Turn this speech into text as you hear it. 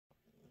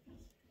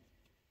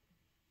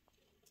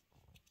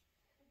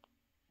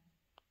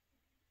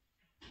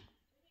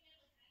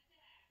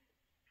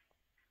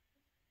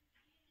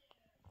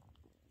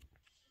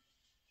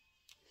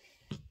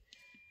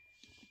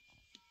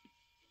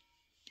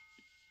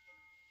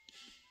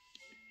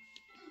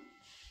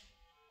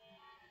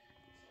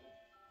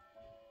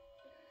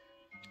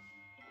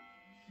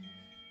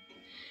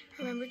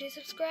Remember to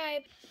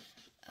subscribe.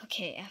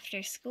 Okay,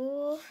 after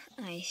school,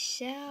 I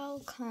shall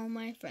call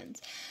my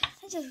friends.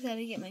 I just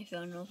gotta get my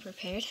phone all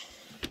prepared.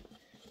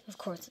 Of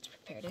course it's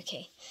prepared.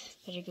 Okay,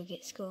 better go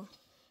get school.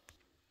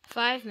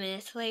 5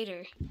 minutes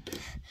later.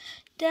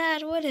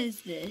 Dad, what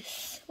is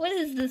this? What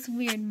is this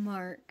weird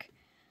mark?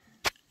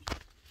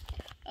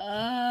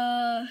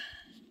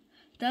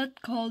 That's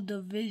called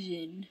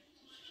division.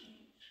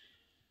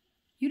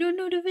 You don't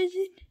know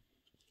division?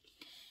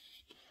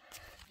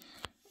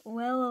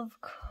 Well,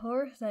 of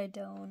course I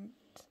don't.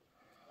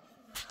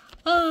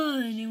 Oh,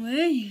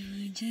 anyway,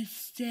 you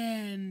just,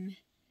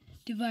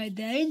 divide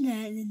that and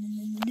that.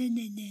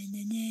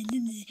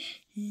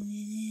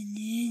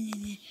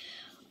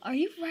 Are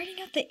you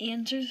writing out the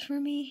answers for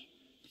me?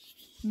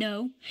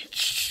 No.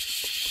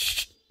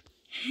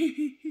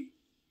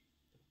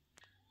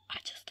 I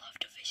just love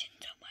division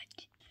so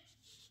much.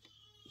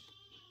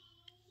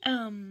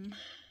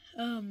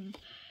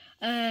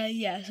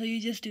 Yeah, so you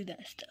just do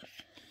that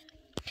stuff.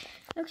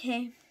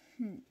 Okay.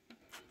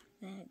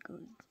 That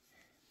goes.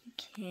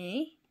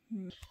 Okay.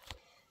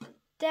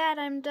 Dad,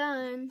 I'm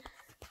done.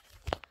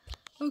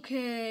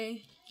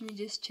 Okay. Let me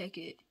just check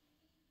it.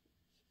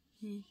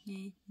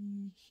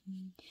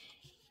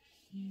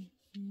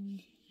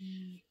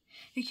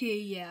 Okay,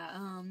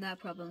 yeah, that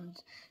problem.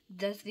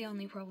 That's the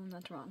only problem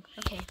that's wrong.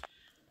 Okay.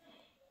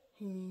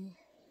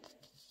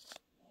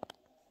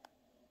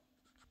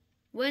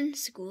 When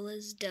school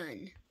is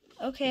done.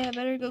 Okay, I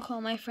better go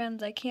call my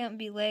friends. I can't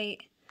be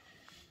late.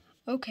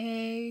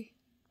 Okay.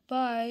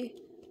 Bye.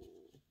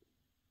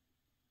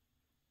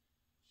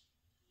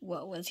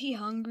 What, was he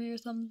hungry or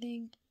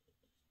something?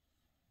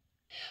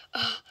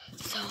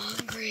 So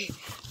hungry.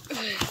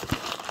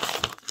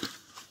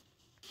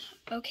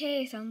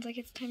 Okay, sounds like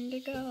it's time to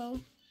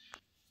go.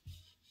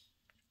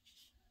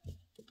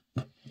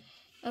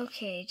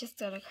 Okay, just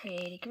gotta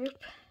create a group.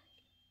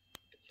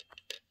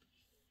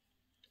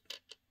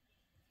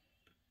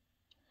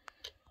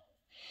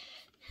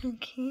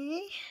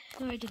 Okay,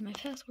 oh, I did my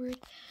password.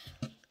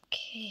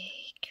 Okay,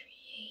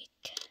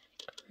 create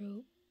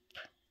group.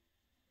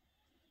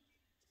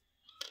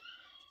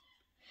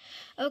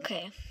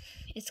 Okay,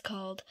 it's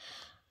called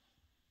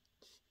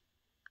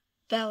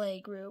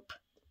Ballet group.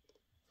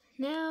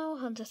 Now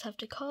I'll just have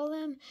to call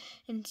them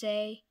and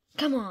say,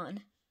 come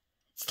on,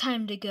 it's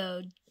time to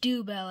go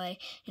do ballet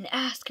and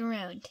ask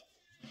around.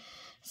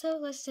 So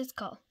let's just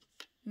call.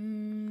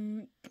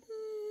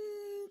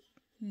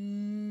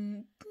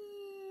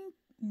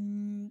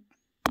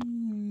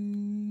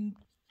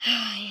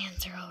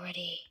 Answer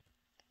already.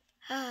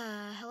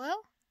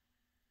 Hello?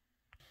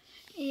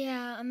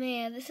 Yeah,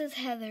 Amaya, this is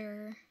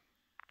Heather.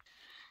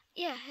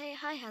 Yeah, hey,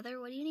 hi Heather,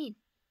 what do you need?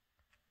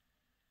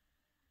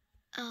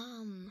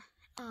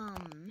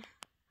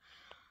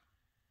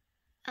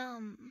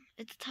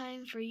 It's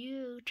time for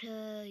you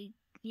to,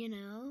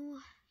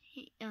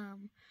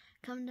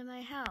 come to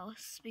my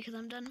house because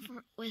I'm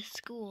done with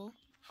school.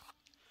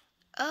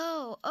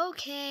 Oh,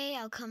 okay,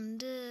 I'll come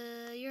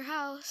to your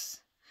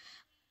house.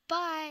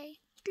 Bye.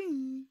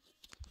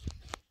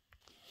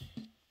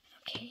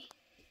 Okay.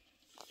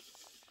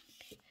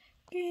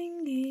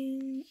 Ding,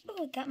 ding.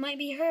 Oh, that might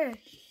be her.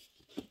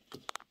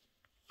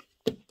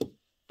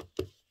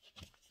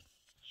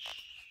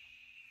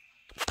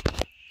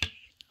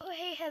 Oh,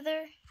 hey,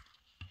 Heather.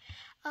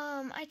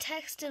 I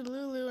texted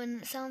Lulu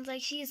and it sounds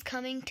like she's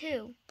coming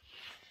too.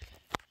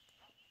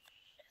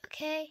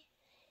 Okay.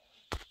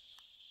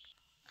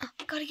 Oh,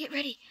 gotta get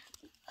ready.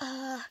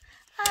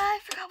 I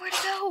forgot where to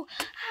go.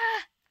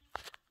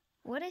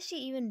 What is she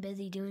even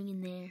busy doing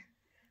in there?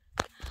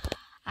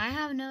 I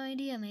have no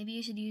idea. Maybe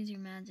you should use your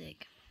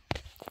magic.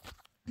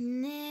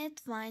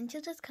 It's fine.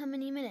 She'll just come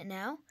any minute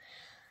now.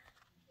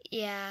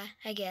 Yeah,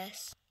 I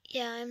guess.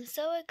 Yeah, I'm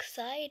so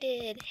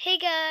excited. Hey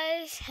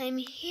guys, I'm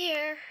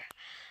here.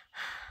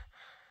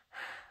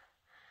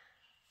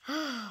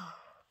 Oh.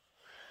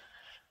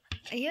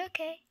 Are you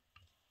okay?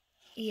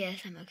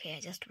 Yes, I'm okay.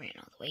 I just ran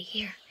all the way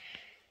here.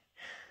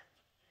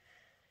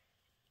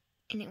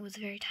 And it was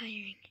very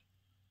tiring.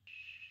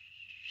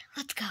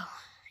 Let's go.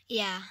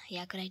 Yeah,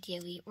 good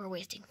idea. We're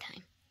wasting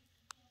time.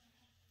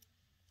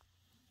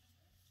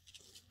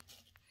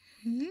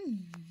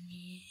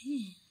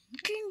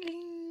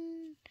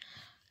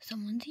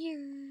 Someone's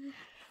here.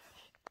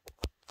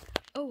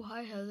 Oh,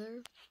 hi,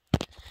 Heather.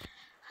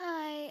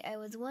 Hi, I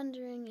was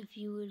wondering if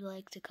you would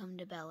like to come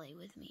to ballet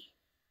with me.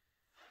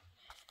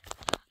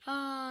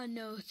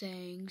 No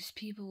thanks.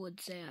 People would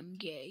say I'm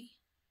gay.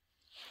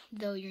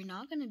 Though you're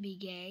not gonna be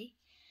gay.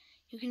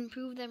 You can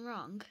prove them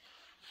wrong.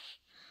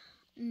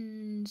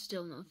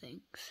 Still no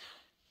thanks.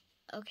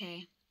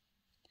 Okay.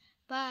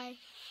 Bye.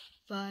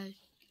 Bye.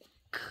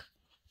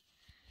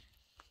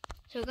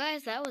 So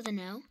guys, that was a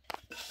no.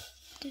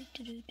 I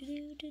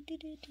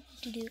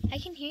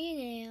can hear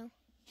you now.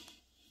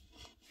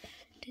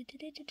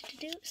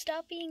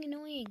 Stop being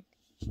annoying.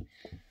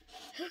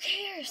 Who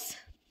cares?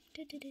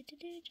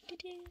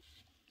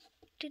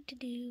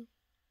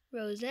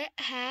 Rosette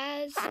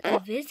has a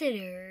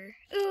visitor.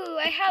 Ooh,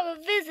 I have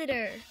a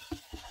visitor.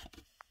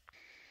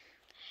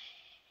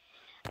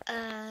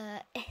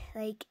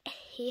 Like,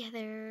 hey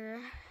Heather.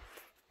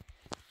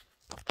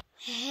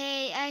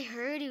 Hey, I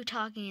heard you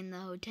talking in the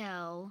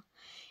hotel,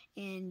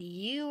 and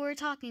you were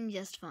talking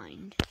just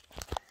fine.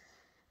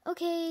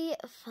 Okay,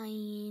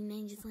 fine.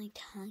 I just like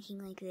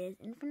talking like this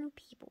in front of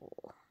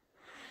people.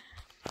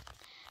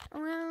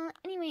 Well,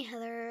 anyway,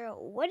 Heather,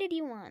 what did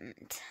you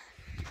want?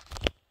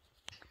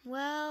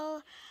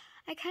 Well,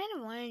 I kind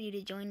of wanted you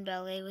to join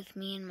ballet with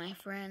me and my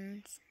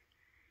friends.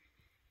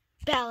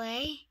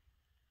 Ballet?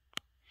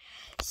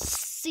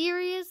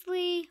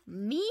 Seriously?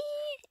 Me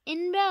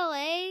in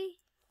ballet?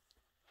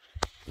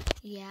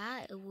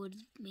 Yeah, it would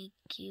make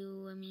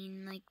you,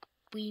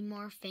 be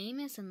more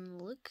famous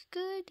and look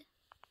good.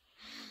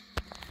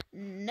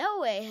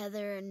 No way,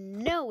 Heather,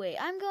 no way.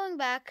 I'm going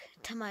back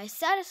to my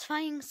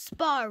satisfying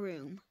spa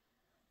room.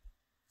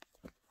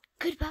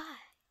 Goodbye.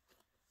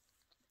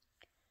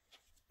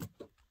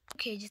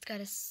 Okay, just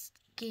gotta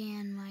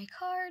scan my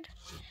card.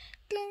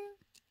 Ding.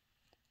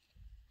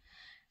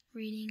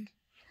 Reading.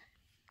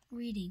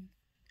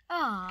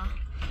 Ah.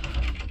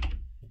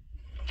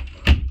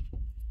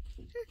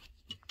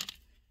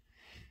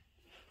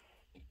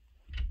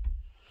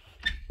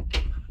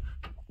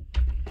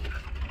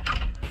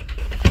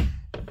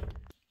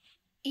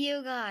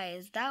 You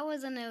guys, that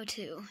was a no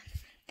too.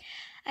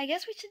 I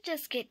guess we should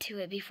just get to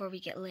it before we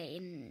get late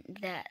and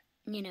that,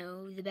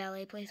 the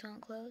ballet place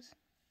won't close.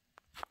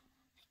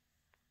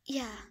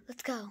 Yeah,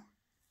 let's go.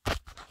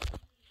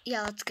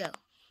 Yeah, let's go.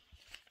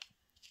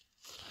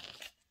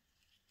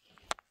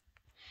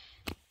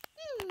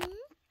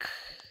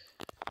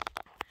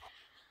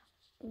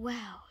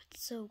 Wow,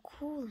 it's so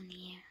cool in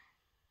here.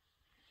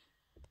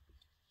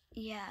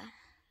 Yeah.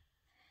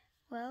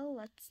 Well,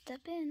 let's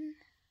step in.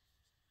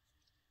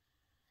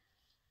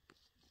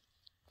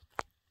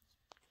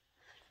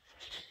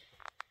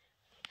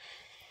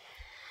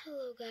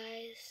 Hello,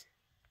 guys.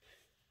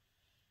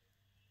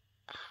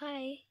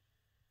 Hi.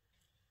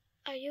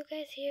 Are you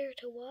guys here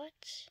to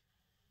watch,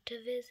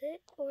 to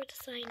visit, or to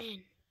sign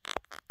in?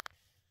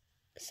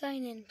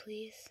 Sign in,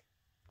 please.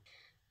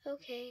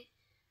 Okay.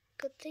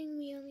 Good thing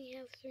we only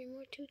have 3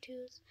 more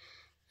tutus.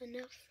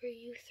 Enough for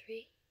you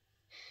 3.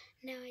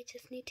 Now I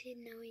just need to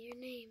know your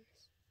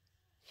names.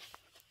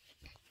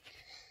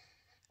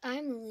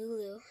 I'm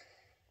Lulu.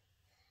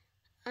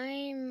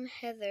 I'm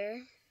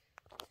Heather.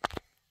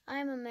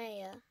 I'm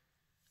Amaya.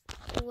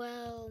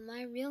 Well,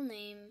 my real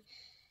name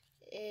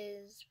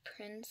is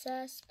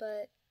Princess,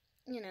 but,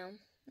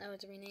 I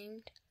was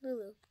renamed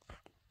Lulu.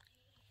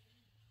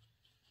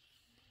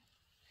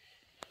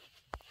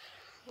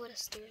 What a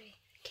story.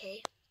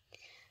 Okay,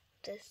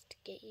 just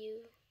get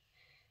you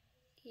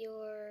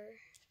your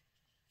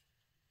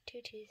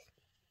tutus.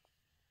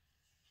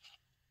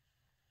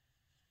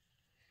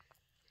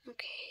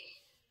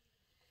 Okay,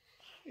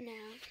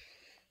 now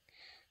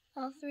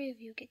all 3 of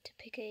you get to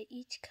pick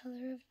each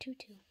color of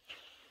tutu.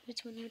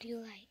 Which one would you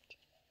like?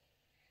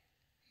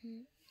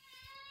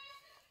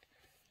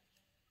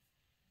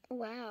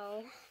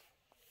 Wow,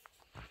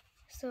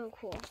 so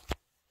cool.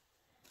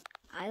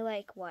 I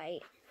like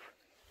white.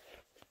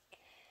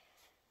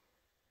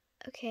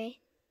 Okay,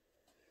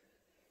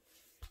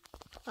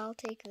 I'll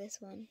take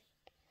this one.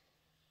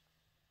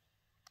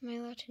 Am I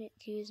allowed to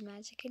use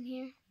magic in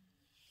here?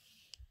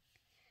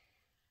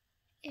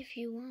 If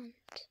you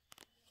want.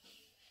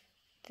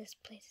 This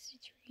place is a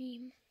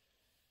dream.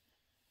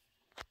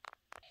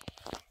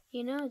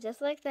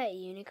 Just like that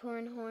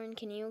unicorn horn,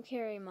 can you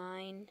carry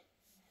mine?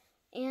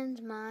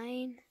 And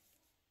mine?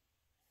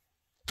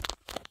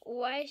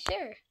 Why,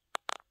 sure.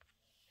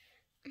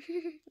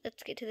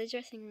 Let's get to the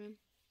dressing room.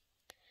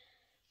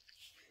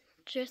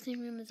 Dressing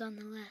room is on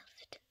the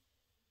left.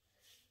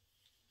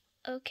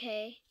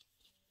 Okay.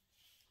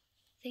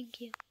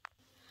 Thank you.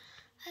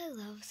 I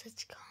love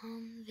such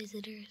calm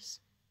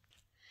visitors.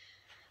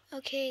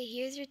 Okay,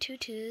 here's your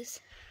tutus.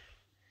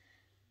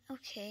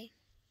 Okay.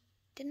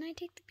 Didn't I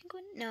take the pink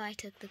one? No, I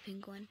took the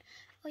pink one.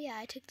 Oh yeah,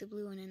 I took the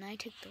blue one and I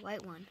took the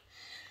white one.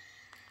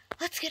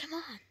 Let's get them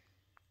on.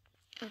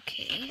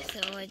 Okay,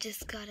 so I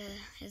just gotta...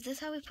 Is this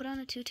how we put on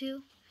a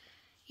tutu?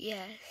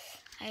 Yes,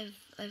 I've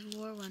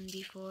wore one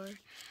before.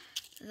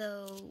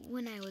 Though,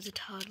 when I was a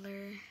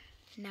toddler,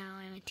 now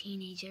I'm a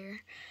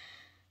teenager.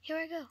 Here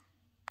I go.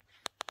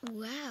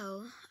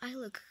 Wow, I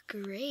look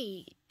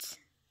great.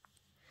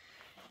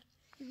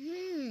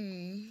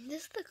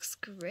 This looks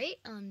great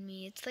on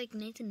me. It's like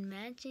nice and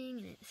matching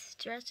and it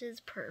stretches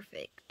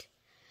perfect.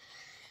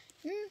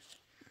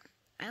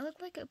 I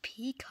look like a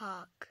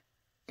peacock.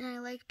 And I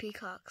like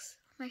peacocks.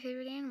 My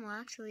favorite animal,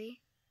 actually.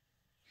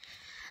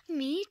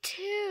 Me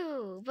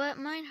too, but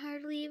mine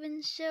hardly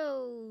even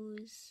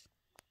shows.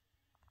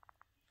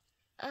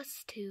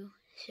 Us two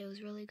shows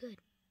really good.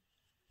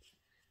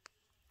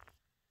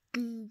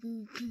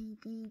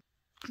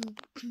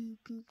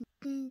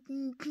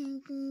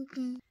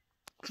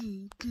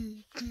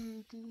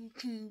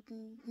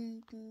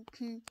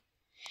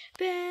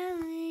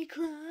 Ballet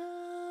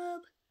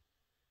Club.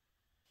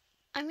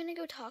 I'm gonna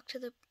go talk to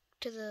the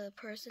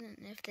person,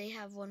 and if they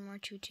have one more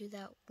tutu,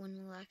 that one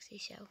will actually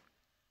show.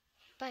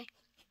 Bye.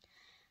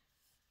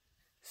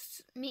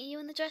 meet you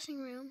in the dressing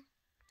room.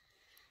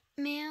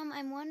 Ma'am,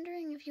 I'm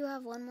wondering if you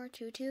have one more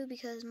tutu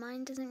because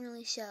mine doesn't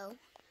really show.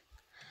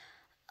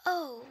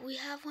 Oh, we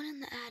have one in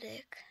the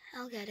attic.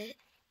 I'll get it.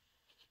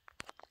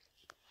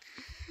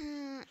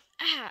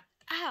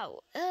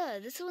 Ow.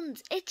 This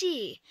one's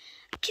itchy.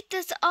 Get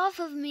this off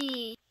of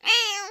me.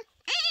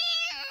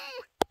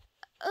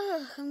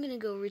 Ugh, I'm gonna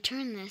go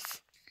return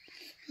this.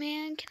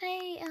 Man, can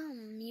I,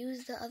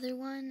 use the other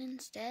one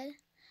instead?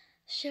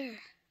 Sure.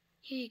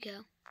 Here you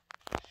go.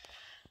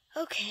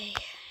 Okay,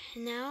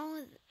 now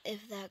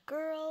if that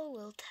girl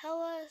will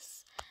tell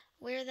us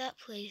where that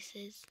place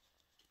is.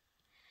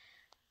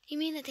 You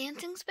mean the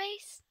dancing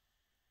space?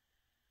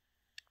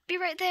 Be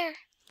right there.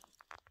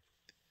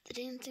 The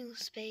dancing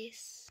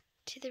space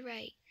to the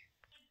right.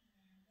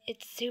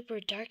 It's super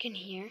dark in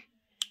here.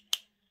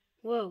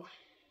 Whoa.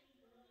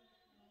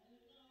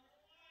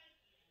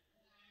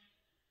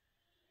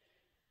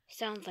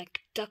 Sounds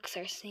like ducks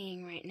are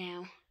singing right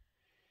now.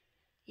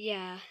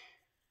 Yeah.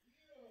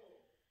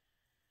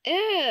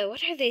 Ew,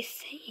 what are they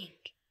saying?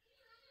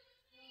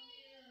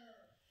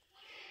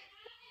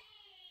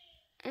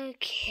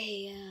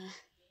 Okay,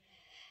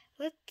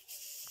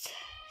 let's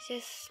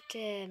just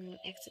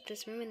exit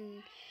this room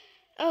and...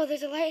 Oh,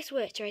 there's a light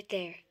switch right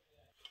there.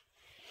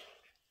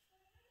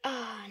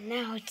 Ah,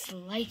 now it's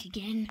light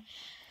again.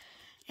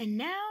 And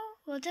now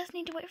we'll just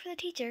need to wait for the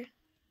teacher.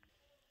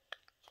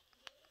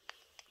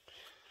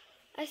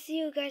 I see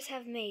you guys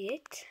have made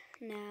it.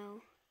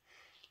 Now,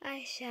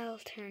 I shall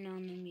turn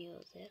on the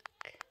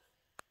music.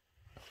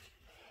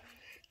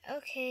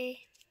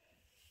 Okay.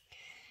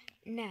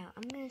 Now,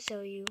 I'm going to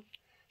show you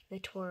the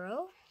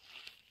twirl,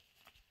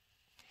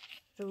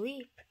 the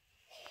leap,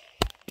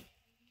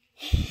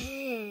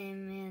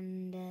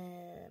 and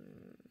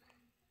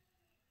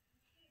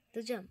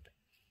the jump.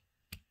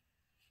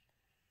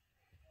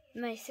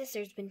 My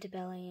sister's been to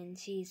ballet and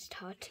she's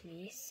taught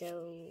me,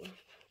 so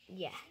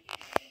yeah.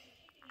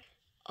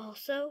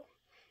 Also,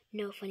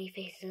 no funny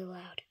faces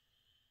allowed.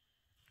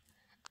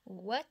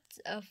 What's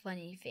a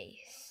funny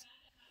face?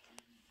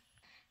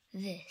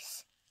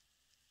 This.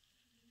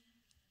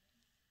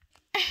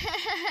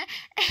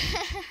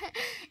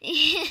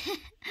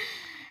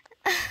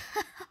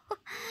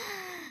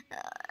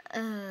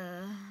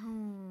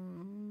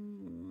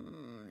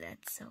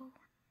 That's so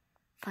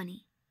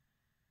funny.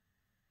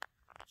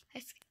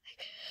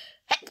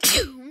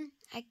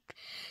 I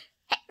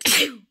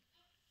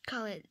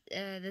call it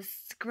the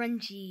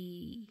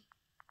scrunchie.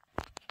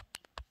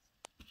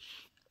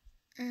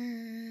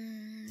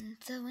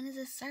 So when is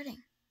this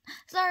starting?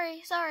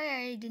 Sorry,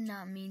 I did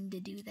not mean to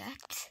do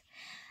that.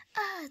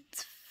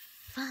 It's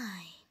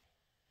fine.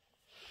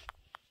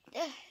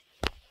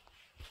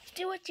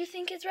 Do what you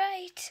think is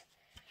right.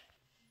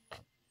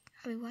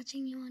 Are we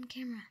watching you on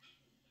camera?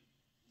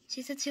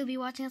 She said she'll be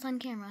watching us on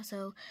camera,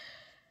 so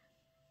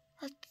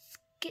let's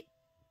get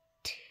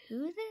to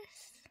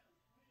this.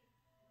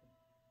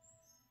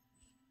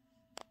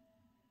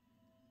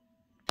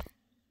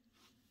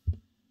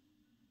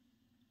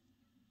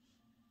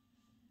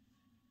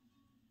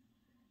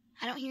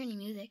 I don't hear any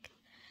music.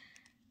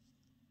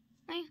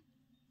 Oh,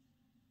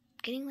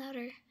 getting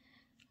louder.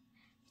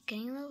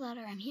 Getting a little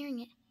louder. I'm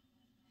hearing it.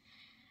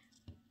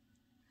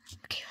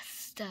 Okay,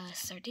 let's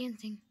start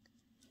dancing.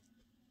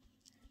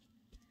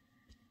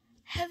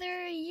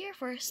 Heather, you're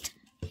first.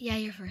 Yeah,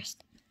 you're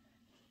first.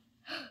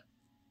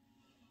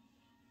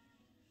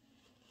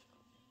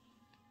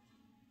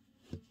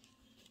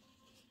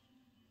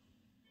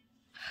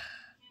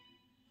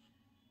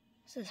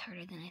 This is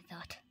harder than I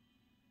thought.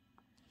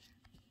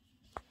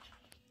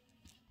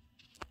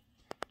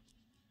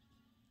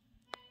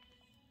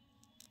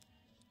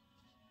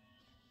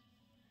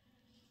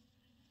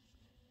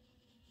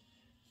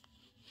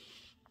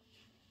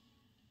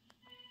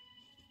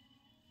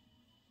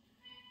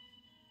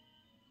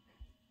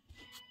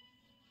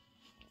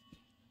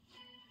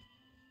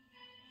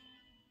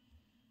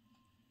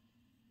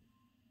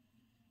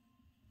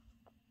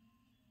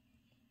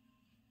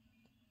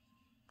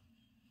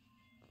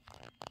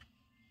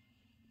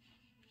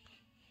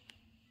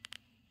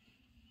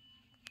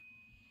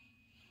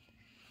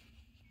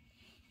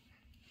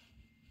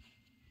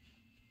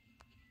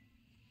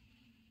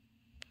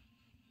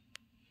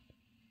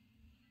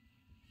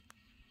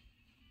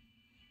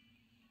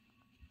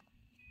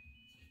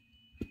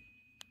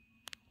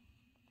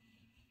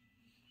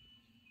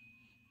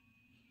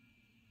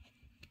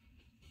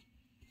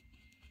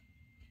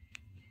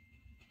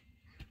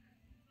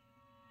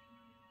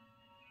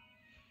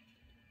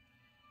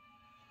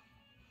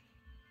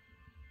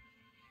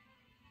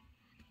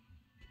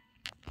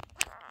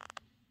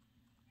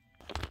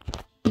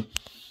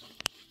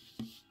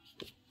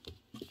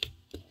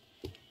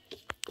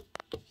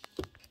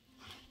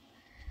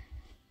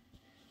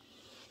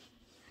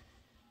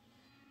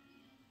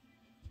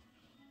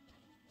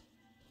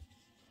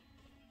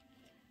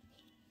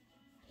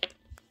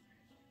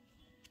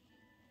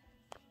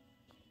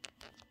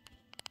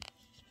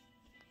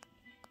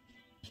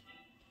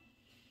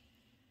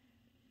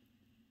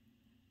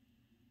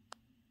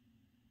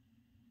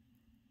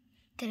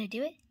 Did I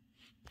do it?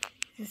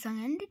 The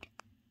song ended?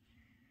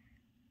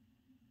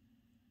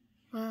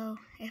 Well,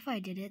 if I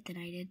did it, then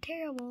I did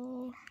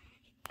terrible.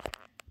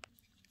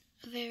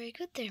 Very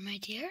good there, my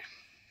dear.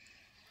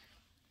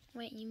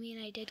 Wait, you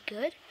mean I did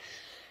good?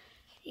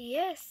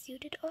 Yes, you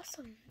did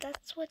awesome.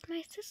 That's what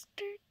my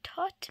sister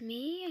taught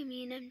me. I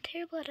mean, I'm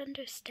terrible at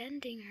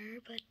understanding her,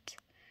 but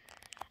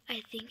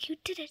I think you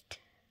did it.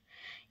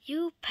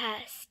 You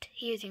passed.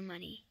 Here's your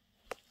money.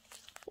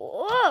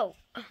 Whoa!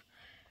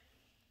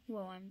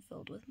 Whoa, I'm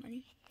filled with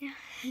money.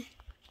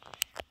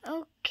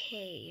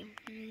 Okay.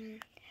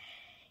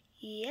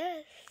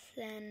 Yes,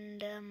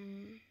 and,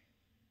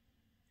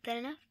 that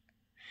enough?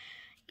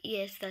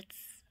 Yes,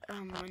 that's,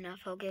 enough.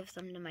 I'll give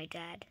some to my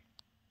dad.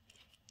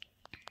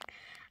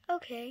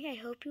 Okay, I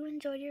hope you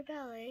enjoyed your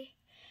ballet.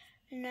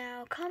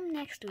 Now, come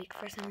next week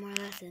for some more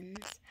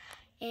lessons.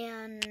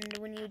 And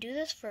when you do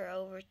this for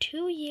over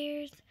 2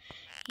 years,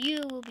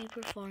 you will be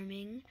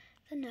performing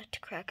the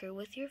Nutcracker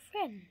with your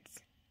friends.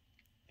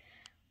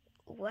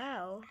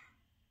 Wow.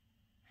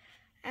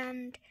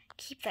 And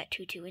keep that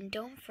tutu and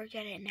don't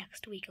forget it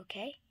next week,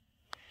 okay?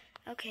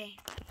 Okay.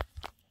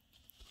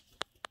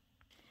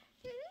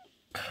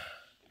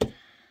 I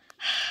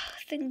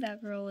think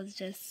that girl was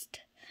just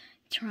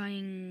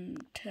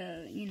trying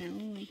to,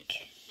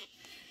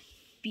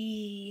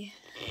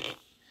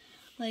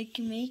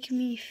 make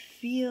me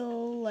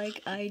feel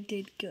like I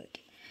did good.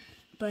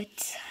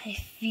 But I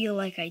feel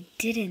like I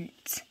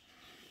didn't.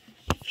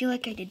 I feel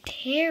like I did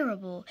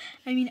terrible.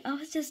 I mean, I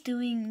was just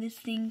doing this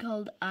thing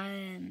called,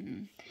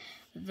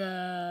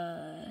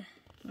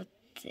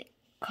 what's it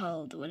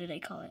called? What did I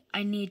call it?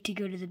 I need to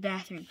go to the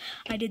bathroom.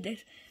 I did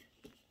this.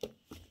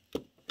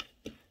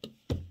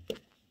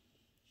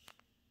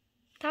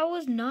 That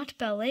was not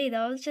ballet.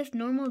 That was just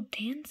normal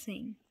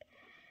dancing.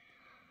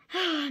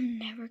 Oh, I'm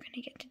never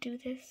gonna get to do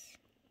this.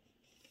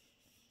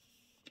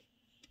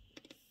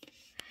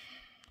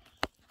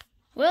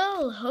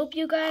 Well, hope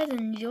you guys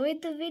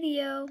enjoyed the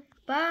video.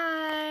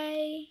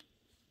 Bye!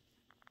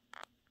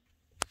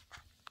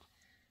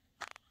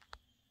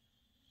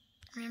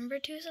 Remember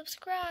to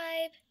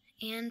subscribe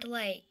and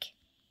like.